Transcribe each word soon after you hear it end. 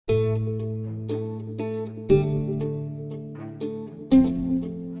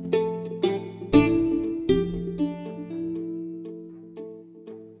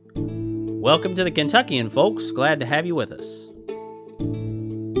Welcome to the Kentuckian, folks. Glad to have you with us.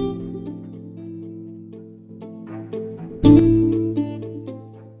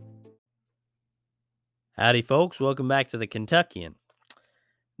 Howdy, folks. Welcome back to the Kentuckian.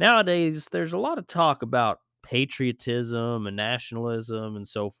 Nowadays, there's a lot of talk about patriotism and nationalism and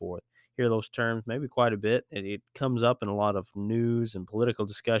so forth. Hear those terms maybe quite a bit. It comes up in a lot of news and political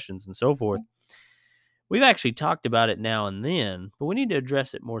discussions and so forth. We've actually talked about it now and then, but we need to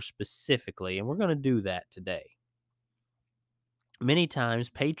address it more specifically, and we're going to do that today. Many times,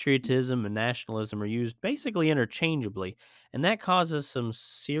 patriotism and nationalism are used basically interchangeably, and that causes some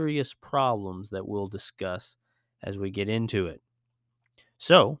serious problems that we'll discuss as we get into it.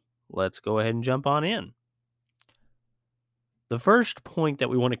 So, let's go ahead and jump on in. The first point that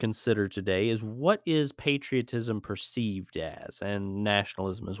we want to consider today is what is patriotism perceived as, and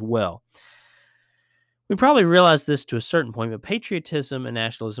nationalism as well. We probably realize this to a certain point, but patriotism and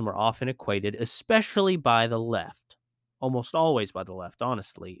nationalism are often equated, especially by the left. Almost always by the left,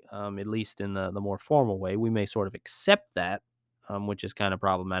 honestly, at least in the more formal way. We may sort of accept that, which is kind of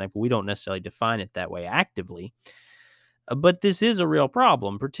problematic, but we don't necessarily define it that way actively. But this is a real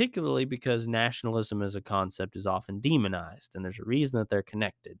problem, particularly because nationalism as a concept is often demonized. And there's a reason that they're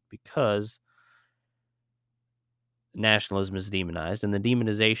connected, because nationalism is demonized, and the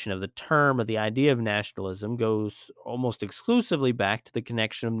demonization of the term or the idea of nationalism goes almost exclusively back to the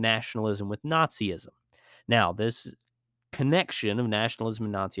connection of nationalism with Nazism. Now, this connection of nationalism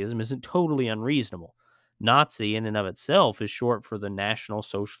and Nazism isn't totally unreasonable. Nazi, in and of itself, is short for the National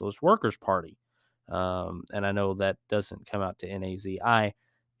Socialist Workers' Party. And I know that doesn't come out to NAZI.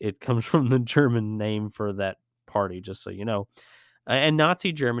 It comes from the German name for that party, just so you know. And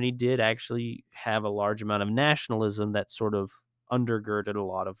Nazi Germany did actually have a large amount of nationalism that sort of undergirded a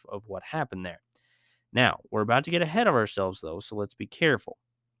lot of what happened there. Now, we're about to get ahead of ourselves, though, so let's be careful.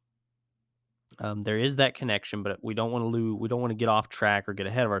 There is that connection, but we don't want to lose. We don't want to get off track or get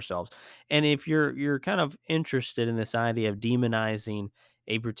ahead of ourselves. And if you're kind of interested in this idea of demonizing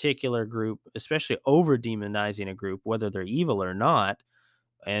a particular group, especially over demonizing a group, whether they're evil or not,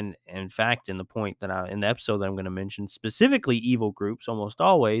 and in fact, in the episode that I'm going to mention, specifically evil groups, almost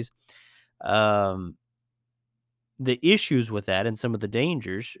always, um, the issues with that and some of the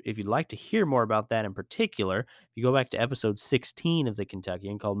dangers. If you'd like to hear more about that in particular, if you go back to episode 16 of the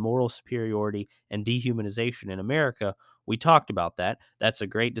Kentuckian called Moral Superiority and Dehumanization in America, we talked about that. That's a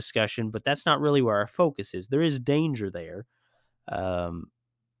great discussion, but that's not really where our focus is. There is danger there. Um,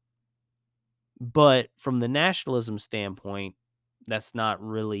 but from the nationalism standpoint, that's not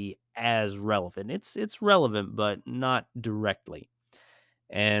really as relevant. It's relevant, but not directly.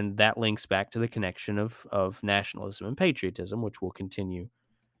 And that links back to the connection of nationalism and patriotism, which we'll continue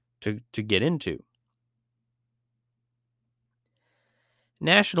to get into.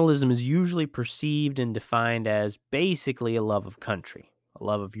 Nationalism is usually perceived and defined as basically a love of country, a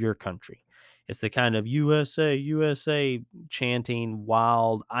love of your country. It's the kind of USA, USA chanting,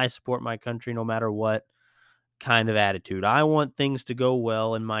 wild, I support my country no matter what kind of attitude. I want things to go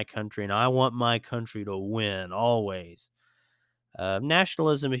well in my country, and I want my country to win always.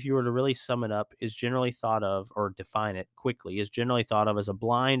 Nationalism, if you were to really sum it up, is generally thought of, or define it quickly, is generally thought of as a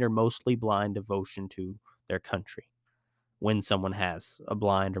blind or mostly blind devotion to their country. When someone has a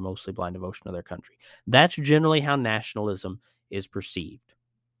blind or mostly blind devotion to their country, that's generally how nationalism is perceived.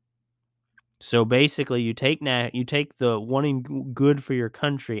 So basically, you take the wanting good for your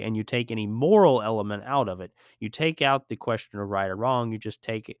country, and you take any moral element out of it. You take out the question of right or wrong. You just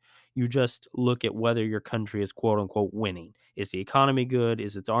take it. You just look at whether your country is quote unquote winning. Is the economy good?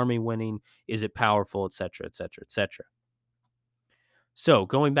 Is its army winning? Is it powerful? Etc. Etc. Etc. So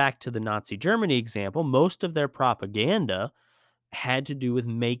going back to the Nazi Germany example, most of their propaganda had to do with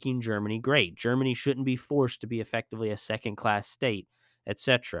making Germany great. Germany shouldn't be forced to be effectively a second class state,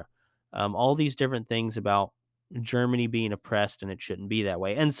 etc. All these different things about Germany being oppressed, and it shouldn't be that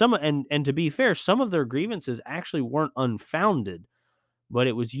way. And to be fair, some of their grievances actually weren't unfounded, but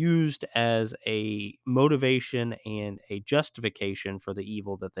it was used as a motivation and a justification for the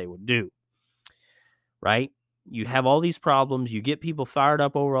evil that they would do. Right? You have all these problems, you get people fired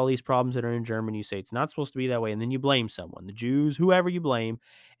up over all these problems that are in Germany, you say it's not supposed to be that way, and then you blame someone, the Jews, whoever you blame,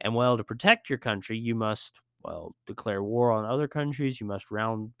 and well, to protect your country, you must, well, declare war on other countries, you must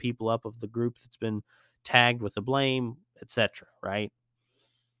round people up of the group that's been tagged with the blame, etc., right?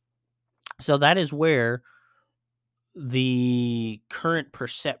 So that is where the current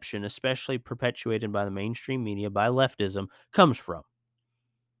perception, especially perpetuated by the mainstream media, by leftism, comes from.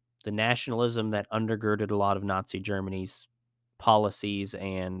 The nationalism that undergirded a lot of Nazi Germany's policies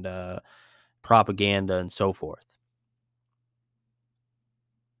and propaganda and so forth.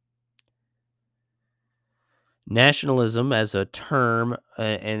 Nationalism as a term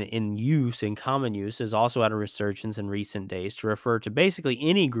and in use, in common use, has also had a resurgence in recent days to refer to basically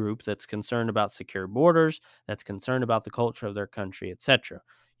any group that's concerned about secure borders, that's concerned about the culture of their country, etc.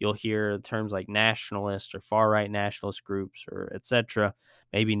 You'll hear terms like nationalist or far right nationalist groups or etc.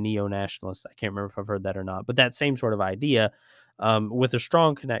 Maybe neo nationalists. I can't remember if I've heard that or not, but that same sort of idea with a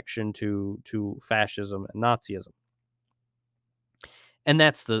strong connection to fascism and Nazism. And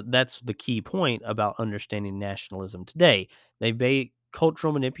that's the key point about understanding nationalism today.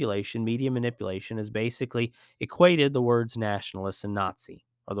 Cultural manipulation, media manipulation has basically equated the words nationalist and Nazi,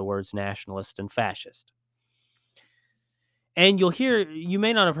 or the words nationalist and fascist. And you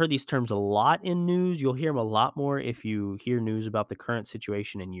may not have heard these terms a lot in news. You'll hear them a lot more if you hear news about the current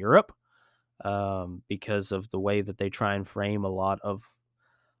situation in Europe, because of the way that they try and frame a lot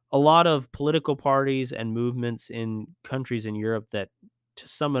of political parties and movements in countries in Europe that, to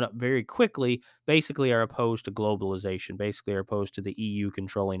sum it up very quickly, basically are opposed to globalization, basically are opposed to the EU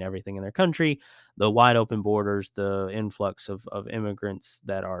controlling everything in their country, the wide open borders, the influx of immigrants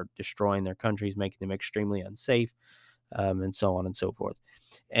that are destroying their countries, making them extremely unsafe, and so on and so forth.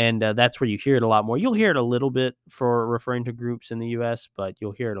 And that's where you hear it a lot more. You'll hear it a little bit for referring to groups in the US, but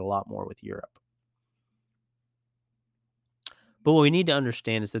you'll hear it a lot more with Europe. But what we need to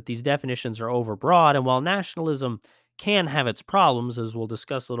understand is that these definitions are overbroad, and while nationalism can have its problems, as we'll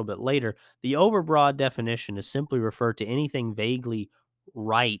discuss a little bit later, the overbroad definition is simply referred to anything vaguely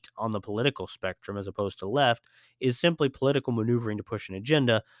right on the political spectrum as opposed to left, is simply political maneuvering to push an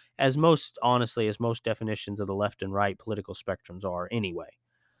agenda, as most definitions of the left and right political spectrums are anyway.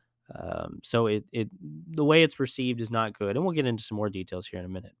 So the way it's perceived is not good, and we'll get into some more details here in a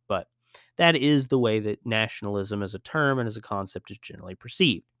minute. But that is the way that nationalism as a term and as a concept is generally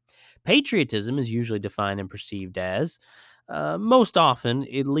perceived. Patriotism is usually defined and perceived as, most often,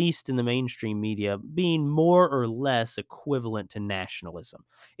 at least in the mainstream media, being more or less equivalent to nationalism.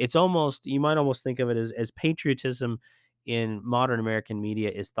 You might almost think of it as patriotism in modern American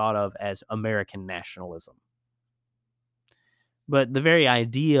media is thought of as American nationalism. But the very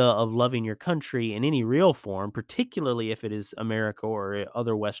idea of loving your country in any real form, particularly if it is America or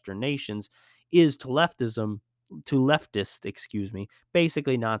other Western nations, is to leftists, excuse me,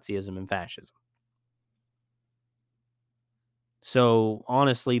 basically Nazism and fascism. So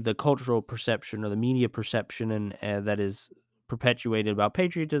honestly, the cultural perception or the media perception and that is perpetuated about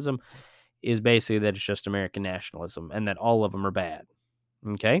patriotism is basically that it's just American nationalism and that all of them are bad.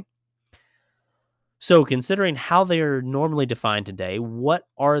 Okay. So, considering how they are normally defined today, what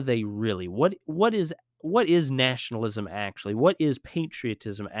are they really? What is nationalism actually? What is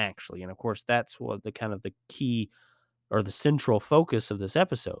patriotism actually? And of course, that's what the kind of the key or the central focus of this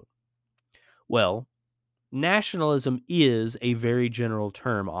episode. Well, nationalism is a very general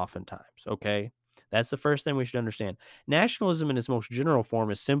term oftentimes, okay? That's the first thing we should understand. Nationalism in its most general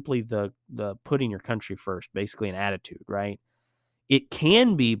form is simply the putting your country first, basically an attitude, right? It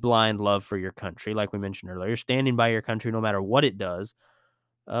can be blind love for your country, like we mentioned earlier, standing by your country no matter what it does.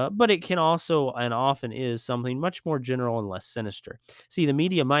 But it can also and often is something much more general and less sinister. See, the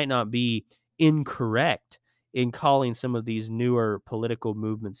media might not be incorrect in calling some of these newer political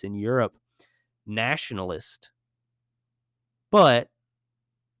movements in Europe nationalist, but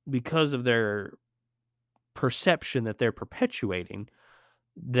because of their perception that they're perpetuating,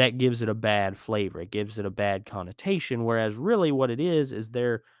 that gives it a bad flavor. It gives it a bad connotation. Whereas really what it is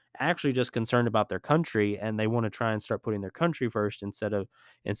they're actually just concerned about their country and they want to try and start putting their country first instead of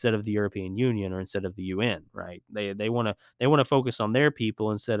the European Union or instead of the UN, right? They want to focus on their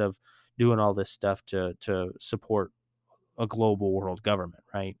people instead of doing all this stuff to support a global world government,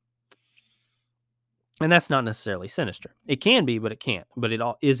 right? And that's not necessarily sinister. It can be, but it can't. But it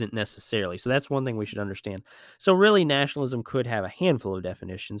all isn't necessarily. So that's one thing we should understand. So really, nationalism could have a handful of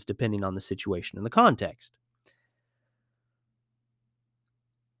definitions depending on the situation and the context.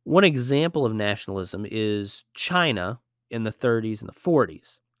 One example of nationalism is China in the 30s and the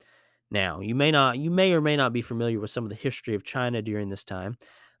 40s. Now, you may or may not be familiar with some of the history of China during this time,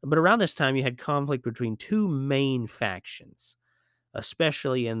 but around this time you had conflict between two main factions,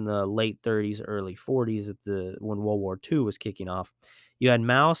 especially in the late 30s, early 40s, when World War II was kicking off. You had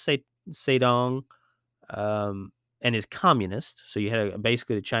Zedong and his communist, so you had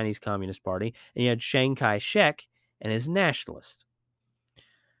basically the Chinese Communist Party, and you had Chiang Kai-shek and his nationalist.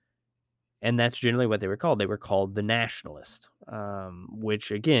 And that's generally what they were called. They were called the nationalist,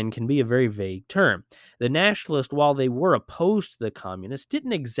 which again can be a very vague term. The nationalist, while they were opposed to the communists,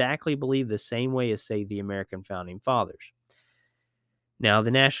 didn't exactly believe the same way as, say, the American founding fathers. Now,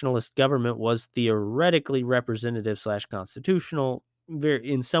 the nationalist government was theoretically representative slash constitutional,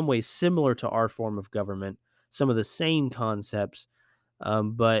 very, in some ways similar to our form of government some of the same concepts,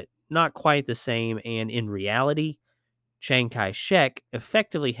 but not quite the same. And in reality, Chiang Kai shek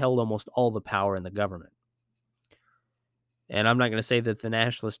effectively held almost all the power in the government. And I'm not going to say that the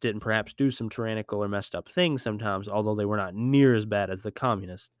nationalists didn't perhaps do some tyrannical or messed up things sometimes, although they were not near as bad as the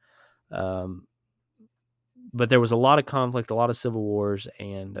communists. Um, but there was a lot of conflict, a lot of civil wars,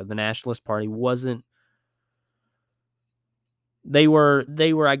 and the Nationalist Party wasn't. They were.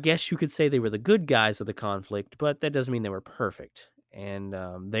 I guess you could say they were the good guys of the conflict, but that doesn't mean they were perfect. And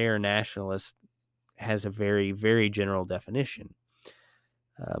their nationalist has a very, very general definition.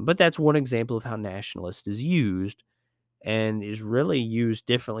 But that's one example of how nationalist is used and is really used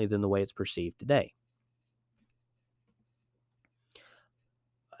differently than the way it's perceived today.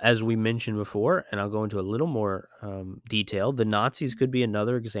 As we mentioned before, and I'll go into a little more detail, the Nazis could be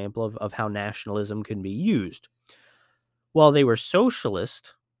another example of how nationalism can be used. While they were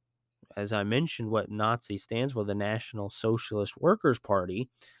socialist, as I mentioned, what Nazi stands for, the National Socialist Workers' Party,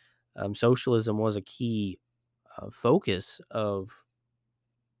 socialism was a key focus of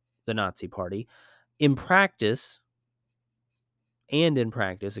the Nazi Party. In practice,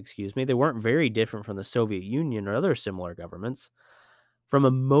 excuse me, they weren't very different from the Soviet Union or other similar governments. From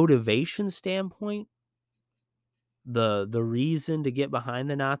a motivation standpoint, the reason to get behind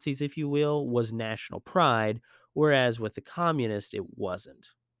the Nazis, if you will, was national pride, whereas with the communists, it wasn't.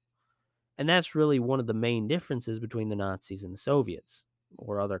 And that's really one of the main differences between the Nazis and the Soviets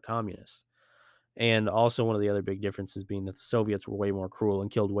or other communists. And also one of the other big differences being that the Soviets were way more cruel and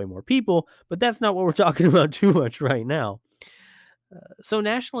killed way more people, but that's not what we're talking about too much right now. So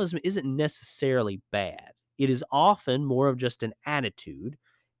nationalism isn't necessarily bad. It is often more of just an attitude.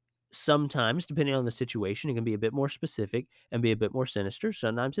 Sometimes, depending on the situation, it can be a bit more specific and be a bit more sinister.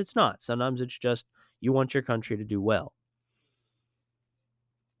 Sometimes it's not. Sometimes it's just you want your country to do well.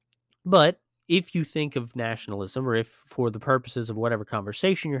 But if you think of nationalism, or if for the purposes of whatever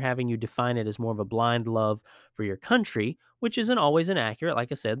conversation you're having, you define it as more of a blind love for your country, which isn't always inaccurate.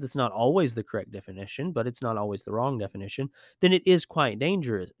 Like I said, that's not always the correct definition, but it's not always the wrong definition. Then it is quite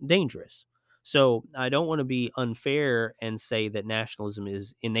dangerous. Dangerous. So I don't want to be unfair and say that nationalism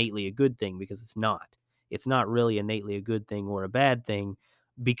is innately a good thing because it's not. It's not really innately a good thing or a bad thing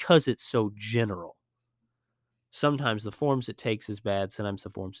because it's so general. Sometimes the forms it takes is bad, sometimes the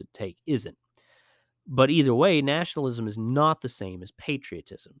forms it take isn't. But either way, nationalism is not the same as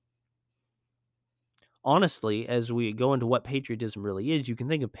patriotism. Honestly, as we go into what patriotism really is, you can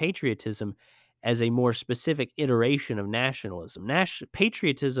think of patriotism as a more specific iteration of nationalism.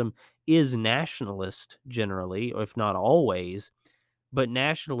 Patriotism is nationalist generally, or if not always, but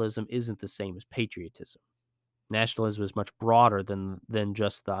nationalism isn't the same as patriotism. Nationalism is much broader than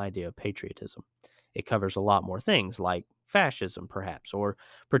just the idea of patriotism. It covers a lot more things like fascism, perhaps, or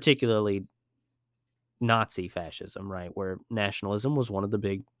particularly Nazi fascism, right? Where nationalism was one of the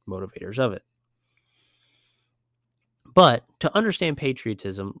big motivators of it. But to understand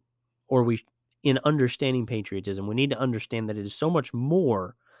patriotism, or in understanding patriotism, we need to understand that it is so much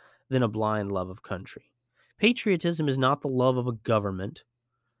more than a blind love of country. Patriotism is not the love of a government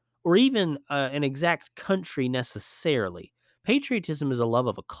or even an exact country necessarily. Patriotism is a love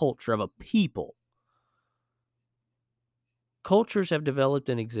of a culture, of a people. Cultures have developed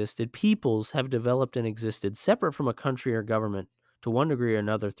and existed, peoples have developed and existed separate from a country or government to one degree or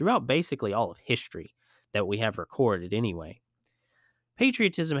another throughout basically all of history that we have recorded anyway.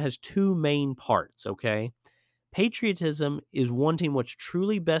 Patriotism has two main parts, okay? Patriotism is wanting what's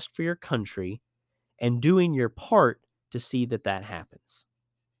truly best for your country and doing your part to see that that happens.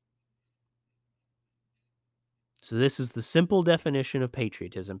 So, this is the simple definition of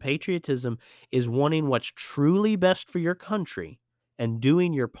patriotism. Patriotism is wanting what's truly best for your country and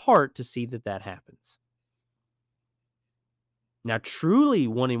doing your part to see that that happens. Now, truly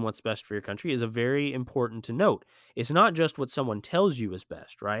wanting what's best for your country is a very important to note. It's not just what someone tells you is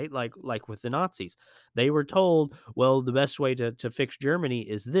best, right? Like with the Nazis. They were told, well, the best way to fix Germany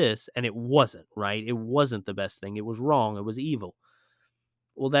is this, and it wasn't, right? It wasn't the best thing. It was wrong. It was evil.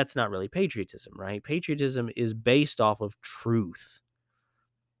 Well, that's not really patriotism, right? Patriotism is based off of truth.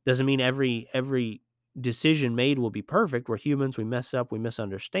 Doesn't mean every decision made will be perfect. We're humans, we mess up, we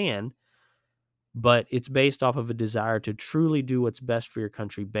misunderstand, but it's based off of a desire to truly do what's best for your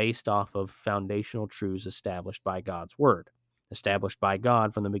country based off of foundational truths established by God's word, established by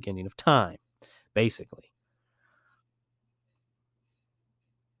God from the beginning of time, basically.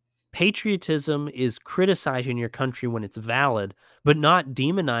 Patriotism is criticizing your country when it's valid, but not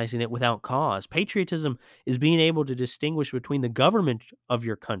demonizing it without cause. Patriotism is being able to distinguish between the government of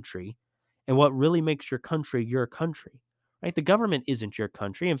your country and what really makes your country your country. right? The government isn't your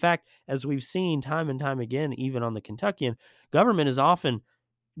country. In fact, as we've seen time and time again, even on the Kentuckian, government is often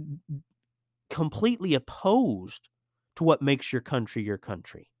completely opposed to what makes your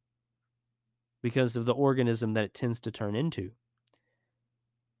country because of the organism that it tends to turn into.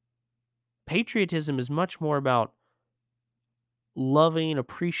 Patriotism is much more about loving,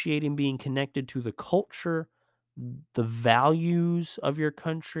 appreciating, being connected to the culture, the values of your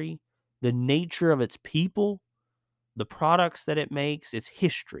country, the nature of its people, the products that it makes, its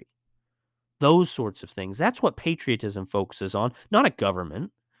history, those sorts of things. That's what patriotism focuses on, not a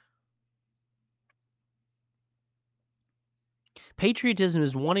government. Patriotism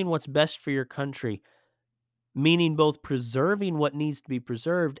is wanting what's best for your country, meaning both preserving what needs to be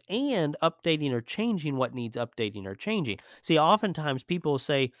preserved and updating or changing what needs updating or changing. See, oftentimes people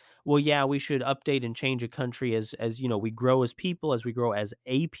say, "Well, yeah, we should update and change a country as we grow as people, as we grow as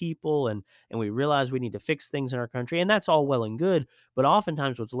a people, and we realize we need to fix things in our country." And that's all well and good, but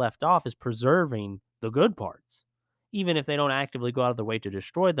oftentimes what's left off is preserving the good parts. Even if they don't actively go out of their way to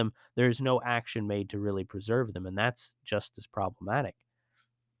destroy them, there's no action made to really preserve them, and that's just as problematic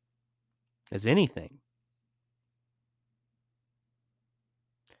as anything.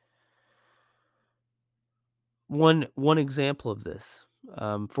 One example of this,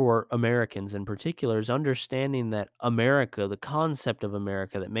 for Americans in particular, is understanding that America, the concept of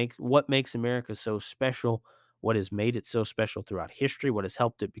America, that makes what makes America so special, what has made it so special throughout history, what has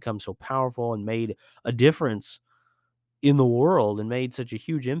helped it become so powerful and made a difference in the world and made such a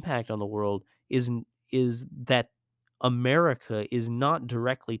huge impact on the world, is that America is not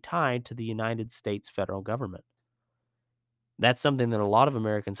directly tied to the United States federal government. That's something that a lot of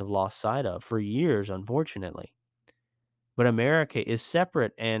Americans have lost sight of for years, unfortunately. But America is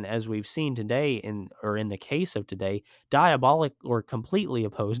separate, and as we've seen today in the case of today, diabolic or completely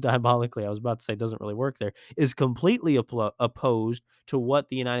opposed diabolically, I was about to say doesn't really work there, is completely opposed to what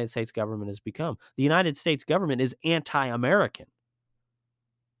the United States government has become. The United States government is anti-American,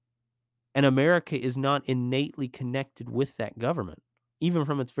 and America is not innately connected with that government, even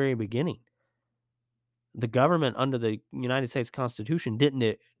from its very beginning. The government under the United States Constitution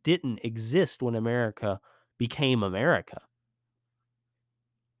didn't exist when America became America.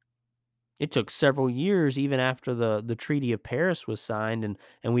 It took several years even after the Treaty of Paris was signed and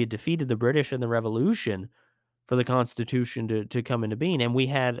we had defeated the British in the Revolution for the Constitution to come into being, and we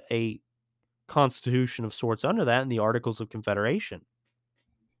had a constitution of sorts under that in the Articles of Confederation.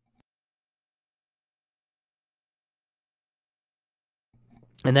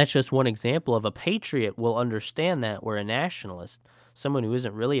 And that's just one example of a patriot will understand that, where a nationalist, someone who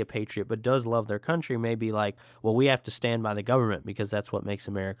isn't really a patriot but does love their country, may be like, well, we have to stand by the government because that's what makes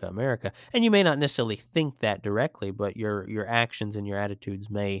America America. And you may not necessarily think that directly, but your actions and your attitudes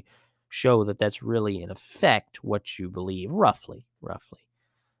may show that that's really in effect what you believe, roughly.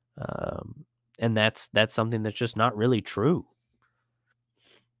 Um, and that's something that's just not really true.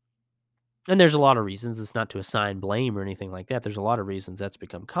 And there's a lot of reasons. It's not to assign blame or anything like that. There's a lot of reasons that's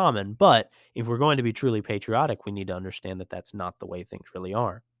become common. But if we're going to be truly patriotic, we need to understand that that's not the way things really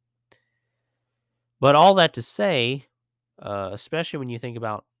are. But all that to say, especially when you think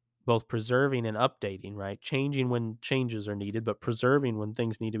about both preserving and updating, right? Changing when changes are needed, but preserving when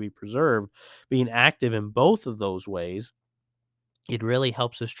things need to be preserved, being active in both of those ways, it really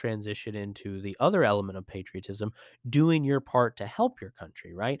helps us transition into the other element of patriotism, doing your part to help your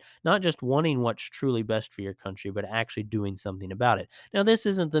country, right? Not just wanting what's truly best for your country, but actually doing something about it. Now, this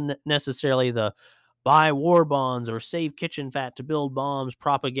isn't necessarily the buy war bonds or save kitchen fat to build bombs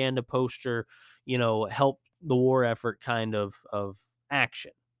propaganda poster, help the war effort kind of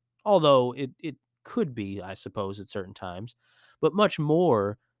action. Although it could be, I suppose, at certain times, but much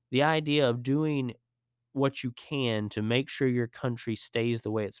more the idea of doing what you can to make sure your country stays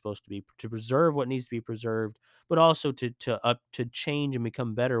the way it's supposed to be, to preserve what needs to be preserved, but also to change and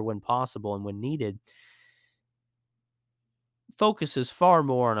become better when possible and when needed, focuses far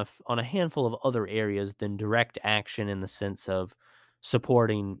more on a handful of other areas than direct action in the sense of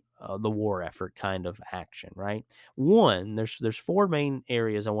supporting the war effort kind of action, right? One, there's four main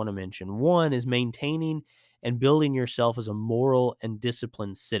areas I want to mention. One is maintaining and building yourself as a moral and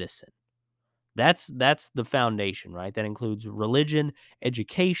disciplined citizen. That's the foundation, right? That includes religion,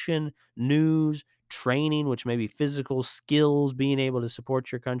 education, news, training, which may be physical skills, being able to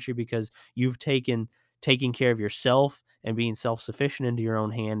support your country because you've taking care of yourself and being self-sufficient into your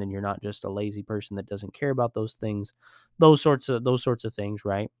own hand, and you're not just a lazy person that doesn't care about those things. Those sorts of things,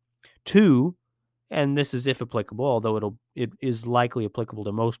 right? Two, and this is if applicable, although it is likely applicable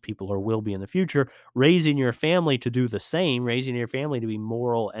to most people or will be in the future, raising your family to do the same, raising your family to be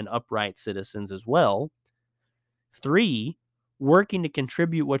moral and upright citizens as well. 3, working to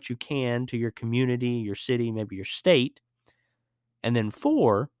contribute what you can to your community, your city, maybe your state. And then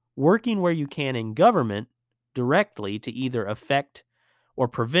 4, working where you can in government directly to either affect or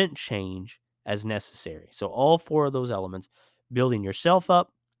prevent change as necessary. So, all 4 of those elements: building yourself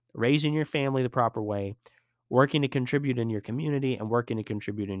up, raising your family the proper way, working to contribute in your community, and working to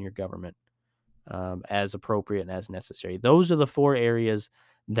contribute in your government as appropriate and as necessary. Those are the 4 areas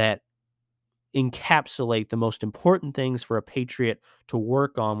that encapsulate the most important things for a patriot to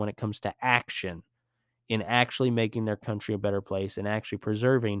work on when it comes to action in actually making their country a better place and actually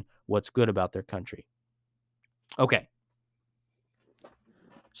preserving what's good about their country. Okay,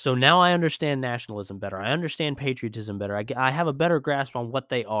 so now I understand nationalism better. I understand patriotism better. I have a better grasp on what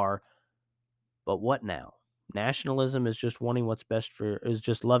they are, but what now? Nationalism is just wanting what's best for, is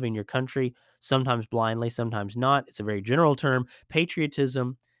just loving your country, sometimes blindly, sometimes not. It's a very general term.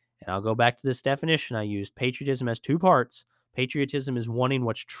 Patriotism, and I'll go back to this definition I used. Patriotism has 2 parts. Patriotism is wanting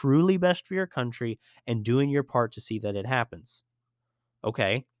what's truly best for your country and doing your part to see that it happens.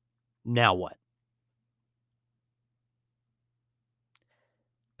 Okay, now what?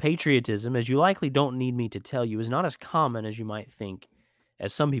 Patriotism, as you likely don't need me to tell you, is not as common as you might think,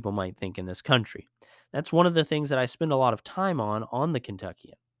 as some people might think in this country. That's one of the things that I spend a lot of time on the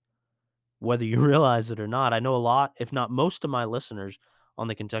Kentuckian. Whether you realize it or not, I know a lot, if not most of my listeners on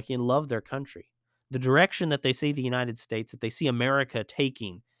the Kentuckian love their country. The direction that they see the United States, that they see America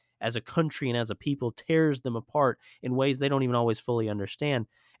taking as a country and as a people, tears them apart in ways they don't even always fully understand.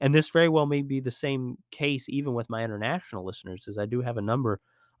 And this very well may be the same case even with my international listeners, as I do have a number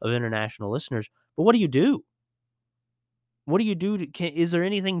of international listeners. But what do you do? What do you do? Is there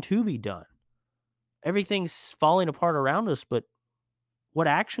anything to be done? Everything's falling apart around us, but what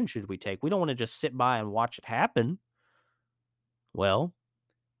action should we take? We don't want to just sit by and watch it happen. Well,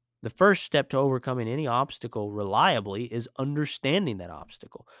 the first step to overcoming any obstacle reliably is understanding that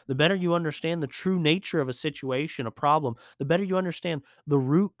obstacle. The better you understand the true nature of a situation, a problem, the better you understand the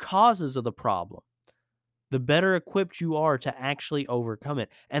root causes of the problem, the better equipped you are to actually overcome it.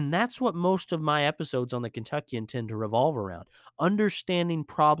 And that's what most of my episodes on the Kentuckian tend to revolve around: understanding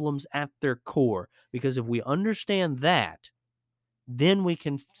problems at their core. Because if we understand that, then we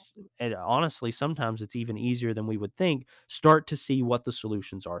can, and honestly, sometimes it's even easier than we would think, start to see what the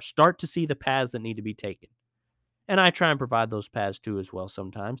solutions are, start to see the paths that need to be taken. And I try and provide those paths too as well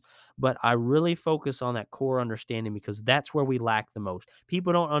sometimes, but I really focus on that core understanding because that's where we lack the most.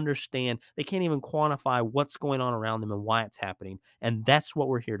 People don't understand, they can't even quantify what's going on around them and why it's happening, and that's what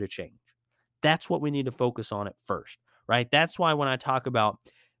we're here to change. That's what we need to focus on at first, right? That's why when I talk about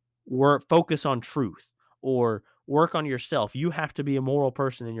work, focus on truth, or work on yourself, you have to be a moral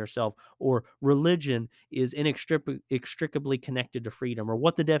person in yourself, or religion is inextricably connected to freedom, or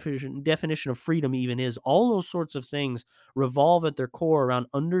what the definition of freedom even is. All those sorts of things revolve at their core around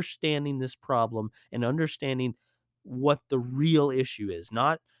understanding this problem and understanding what the real issue is.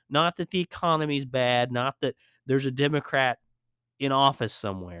 Not that the economy's bad, not that there's a Democrat in office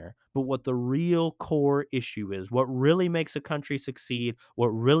somewhere, but what the real core issue is, what really makes a country succeed, what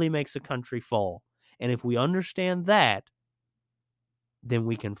really makes a country fall. And if we understand that, then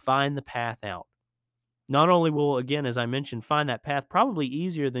we can find the path out. Not only will, again, as I mentioned, find that path probably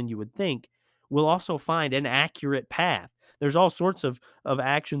easier than you would think, we'll also find an accurate path. There's all sorts of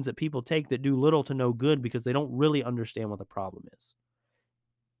actions that people take that do little to no good because they don't really understand what the problem is.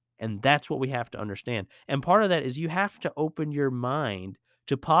 And that's what we have to understand. And part of that is you have to open your mind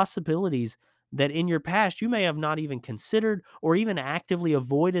to possibilities that in your past you may have not even considered or even actively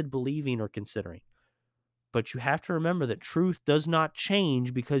avoided believing or considering. But you have to remember that truth does not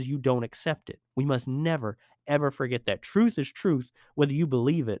change because you don't accept it. We must never, ever forget that. Truth is truth, whether you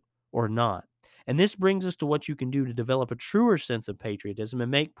believe it or not. And this brings us to what you can do to develop a truer sense of patriotism and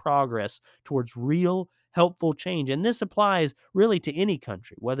make progress towards real, helpful change. And this applies really to any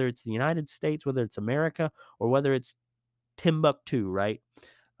country, whether it's the United States, whether it's America, or whether it's Timbuktu, right?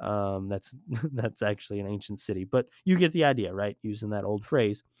 That's that's actually an ancient city, but you get the idea, right? Using that old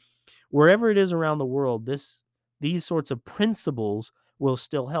phrase. Wherever it is around the world, these sorts of principles will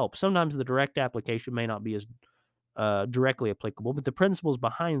still help. Sometimes the direct application may not be as directly applicable, but the principles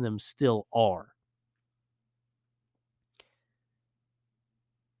behind them still are.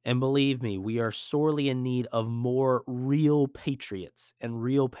 And believe me, we are sorely in need of more real patriots and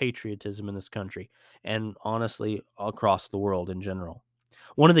real patriotism in this country, and honestly, across the world in general.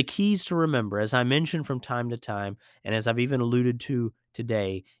 One of the keys to remember, as I mentioned from time to time, and as I've even alluded to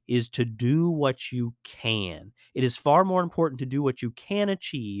today, is to do what you can. It is far more important to do what you can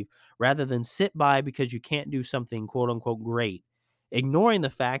achieve rather than sit by because you can't do something quote unquote great. ignoring the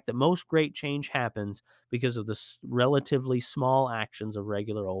fact that most great change happens because of the relatively small actions of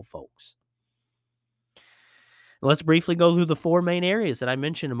regular old folks. Let's briefly go through the four main areas that I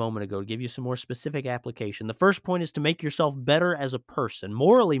mentioned a moment ago to give you some more specific application. The first point is to make yourself better as a person,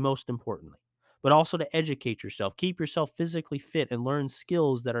 morally, most importantly, but also to educate yourself, keep yourself physically fit, and learn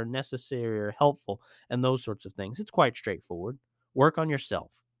skills that are necessary or helpful, and those sorts of things. It's quite straightforward. Work on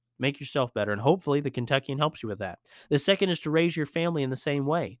yourself, make yourself better, and hopefully the Kentuckian helps you with that. The second is to raise your family in the same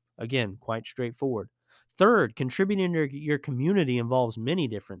way. Again, quite straightforward. Third, contributing to your community involves many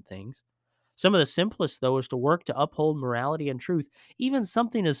different things. Some of the simplest, though, is to work to uphold morality and truth. Even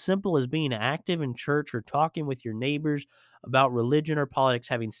something as simple as being active in church or talking with your neighbors about religion or politics,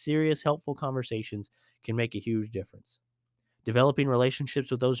 having serious, helpful conversations can make a huge difference. Developing relationships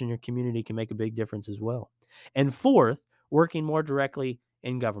with those in your community can make a big difference as well. And fourth, working more directly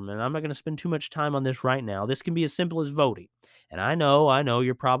in government. And I'm not going to spend too much time on this right now. This can be as simple as voting. And I know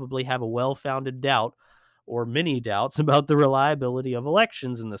you probably have a well-founded doubt or many doubts about the reliability of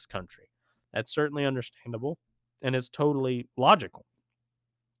elections in this country. That's certainly understandable and it's totally logical.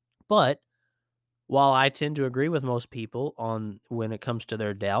 But while I tend to agree with most people on when it comes to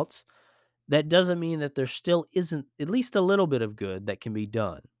their doubts, that doesn't mean that there still isn't at least a little bit of good that can be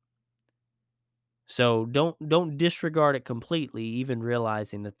done. So don't disregard it completely, even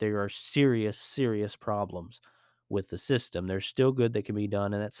realizing that there are serious problems with the system. There's still good that can be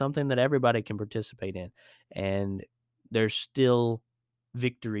done, and that's something that everybody can participate in. And there's still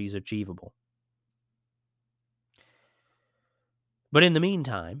victories achievable. But in the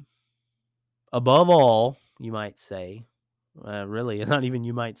meantime, above all, you might say, really, not even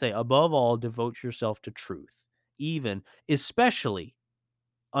you might say, above all, devote yourself to truth, even, especially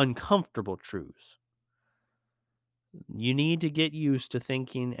uncomfortable truths. You need to get used to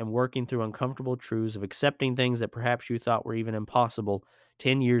thinking and working through uncomfortable truths of accepting things that perhaps you thought were even impossible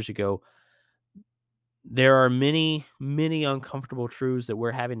 10 years ago. There are many uncomfortable truths that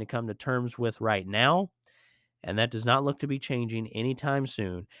we're having to come to terms with right now, and that does not look to be changing anytime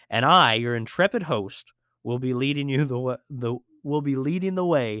soon. And I, your intrepid host, will be leading you will be leading the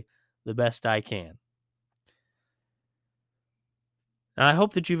way the best I can. Now, I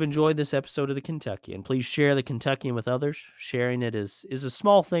hope that you've enjoyed this episode of The Kentuckian. Please share The Kentuckian with others. Sharing it is a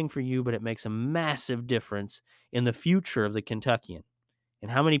small thing for you, but it makes a massive difference in the future of The Kentuckian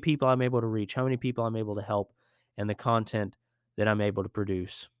and how many people I'm able to reach, how many people I'm able to help, and the content that I'm able to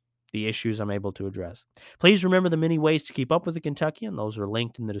produce, the issues I'm able to address. Please remember the many ways to keep up with The Kentuckian. Those are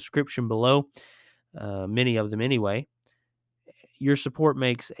linked in the description below, many of them anyway. Your support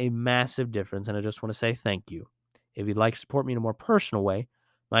makes a massive difference, and I just want to say thank you. If you'd like to support me in a more personal way,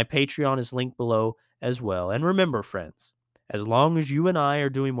 my Patreon is linked below as well. And remember, friends, as long as you and I are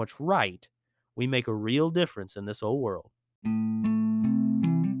doing what's right, we make a real difference in this old world.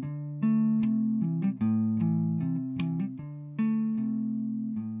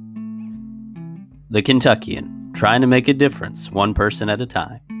 The Kentuckian, trying to make a difference one person at a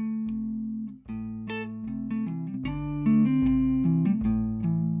time.